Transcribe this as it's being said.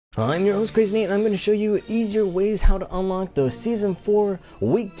I'm your host Crazy Nate, and I'm going to show you easier ways how to unlock the Season 4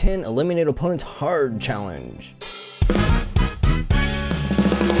 Week 10 Eliminate Opponents Hard Challenge.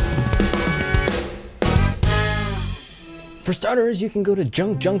 For starters, you can go to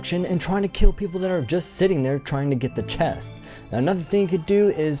Junk Junction and try to kill people that are just sitting there trying to get the chest. Now, another thing you could do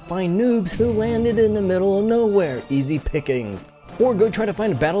is find noobs who landed in the middle of nowhere, easy pickings. Or go try to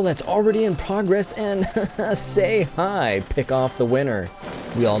find a battle that's already in progress and say hi, pick off the winner.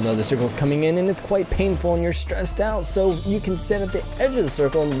 We all know the circle's coming in and it's quite painful and you're stressed out, so you can sit at the edge of the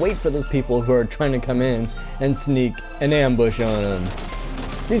circle and wait for those people who are trying to come in and sneak an ambush on them.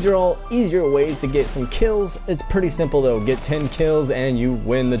 These are all easier ways to get some kills. It's pretty simple though, get 10 kills and you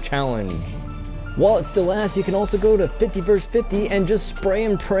win the challenge. While it still lasts, you can also go to 50 vs 50 and just spray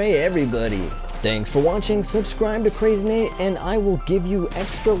and pray everybody. Thanks for watching, subscribe to Crazy Nate, and I will give you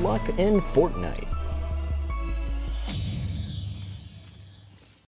extra luck in Fortnite.